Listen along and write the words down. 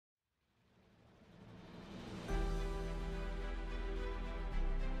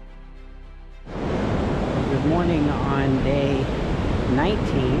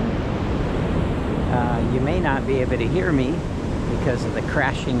not be able to hear me because of the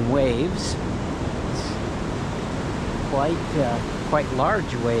crashing waves. It's quite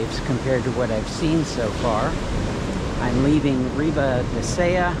large waves compared to what I've seen so far. I'm leaving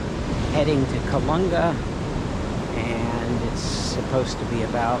Ribadesella, heading to Colunga, and it's supposed to be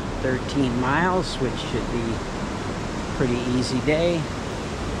about 13 miles, which should be a pretty easy day.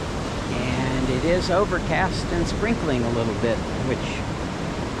 And it is overcast and sprinkling a little bit, which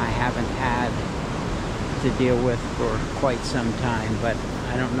I haven't had to deal with for quite some time, but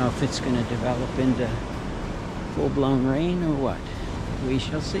I don't know if it's going to develop into full-blown rain or what. We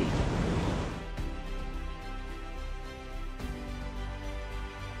shall see.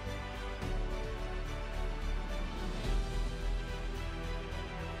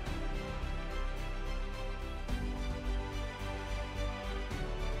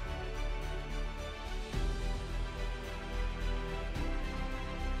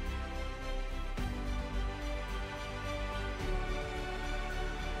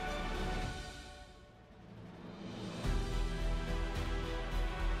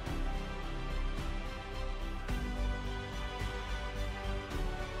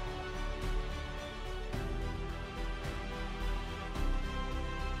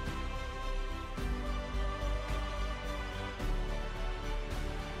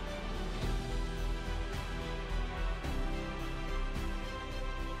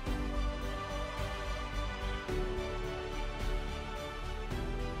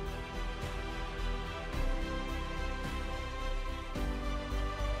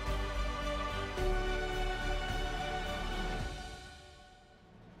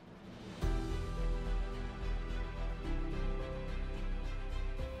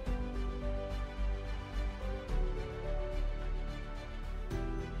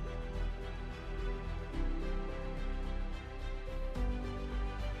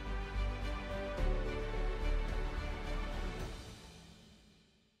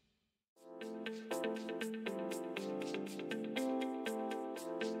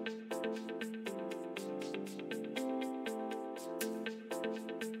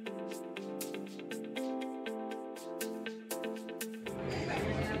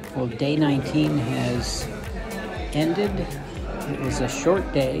 Well, day 19 has ended. It was a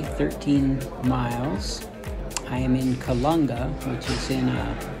short day, 13 miles. I am in Colunga, which is in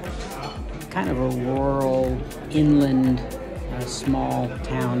a kind of a rural, inland, small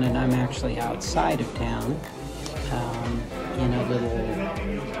town, and I'm actually outside of town in a little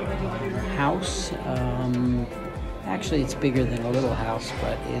house. Actually, it's bigger than a little house,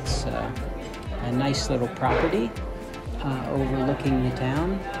 but it's a nice little property overlooking the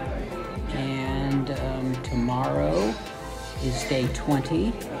town. And tomorrow is day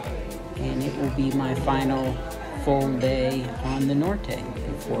 20, and it will be my final full day on the Norte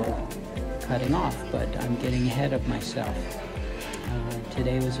before cutting off, but I'm getting ahead of myself.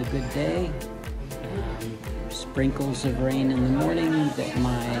 Today was a good day. Sprinkles of rain in the morning that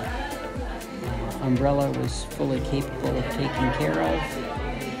my umbrella was fully capable of taking care of.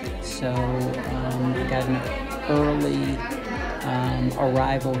 So I got an early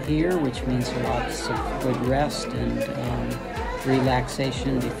arrival here, which means lots of good rest and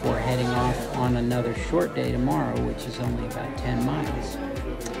relaxation before heading off on another short day tomorrow, which is only about 10 miles.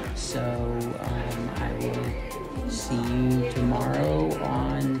 So I will see you tomorrow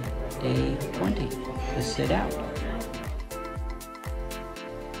on day 20 to sit out.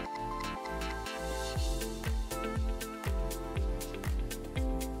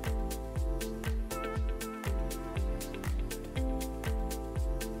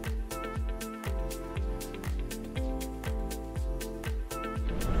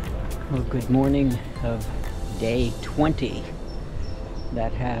 Well, good morning of day 20.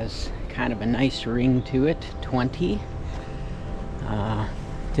 That has kind of a nice ring to it, 20.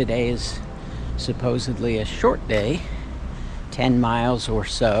 Today is supposedly a short day, 10 miles or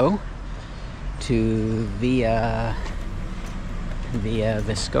so to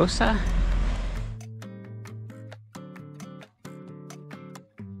Villaviciosa.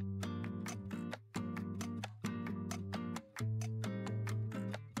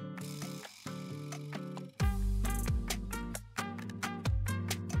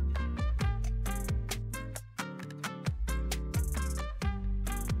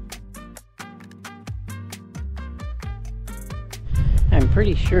 I'm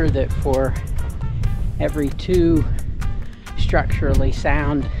pretty sure that for every 2 structurally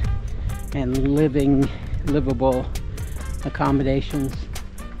sound and livable accommodations,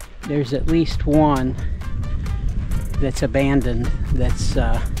 there's at least one that's abandoned, that's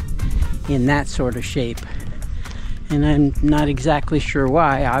in that sort of shape. And I'm not exactly sure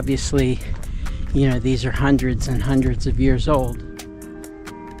why. Obviously You know, these are hundreds and hundreds of years old.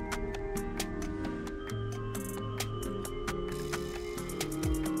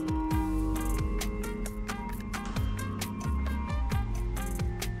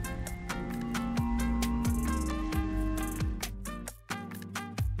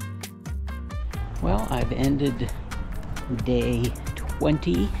 Well, I've ended day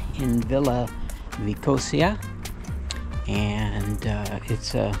 20 in Villaviciosa, and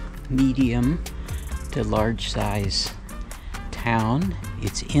it's a medium to large size town.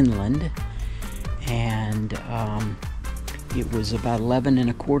 It's inland, and it was about 11 and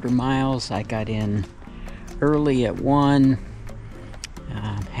a quarter miles. I got in early at 1,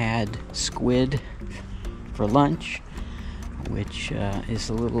 had squid for lunch, which is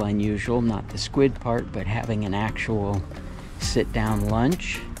a little unusual, not the squid part, but having an actual sit-down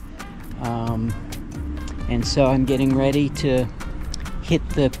lunch. And so I'm getting ready to hit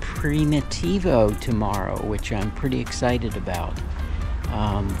the Primitivo tomorrow, which I'm pretty excited about.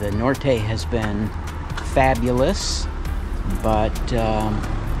 The Norte has been fabulous, but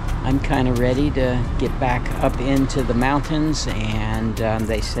I'm kind of ready to get back up into the mountains, and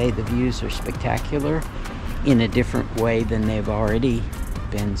they say the views are spectacular in a different way than they've already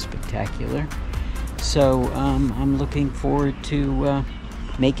been spectacular. So I'm looking forward to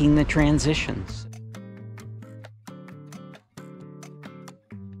making the transitions.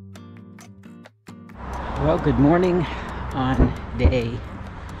 Well, good morning on day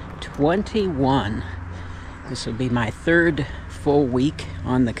 21. This will be my third full week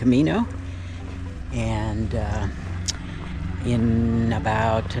on the Camino, and in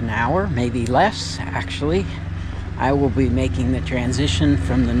about an hour, maybe less actually, I will be making the transition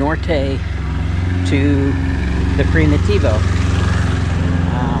from the Norte to the Primitivo.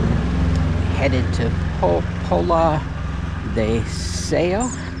 Headed to Villaviciosa,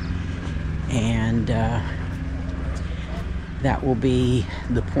 and that will be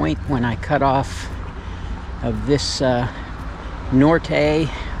the point when I cut off of this Norte,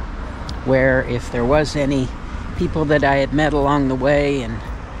 where if there was any people that I had met along the way and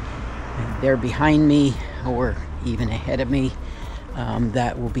they're behind me or even ahead of me,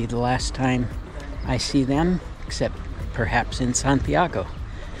 that will be the last time I see them, except perhaps in Santiago.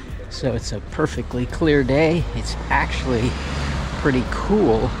 So it's a perfectly clear day. It's actually pretty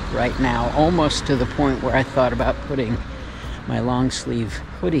cool right now, almost to the point where I thought about putting my long sleeve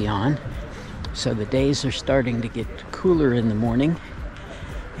hoodie on. So the days are starting to get cooler in the morning,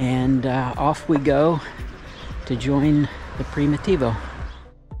 and off we go to join the Primitivo.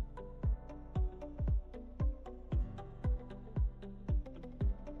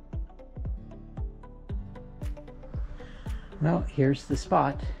 Well, here's the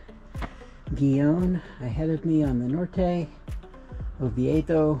spot. Guion ahead of me on the Norte,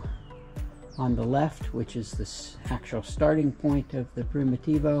 Oviedo on the left, which is the actual starting point of the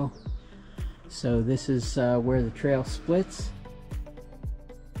Primitivo. So this is where the trail splits,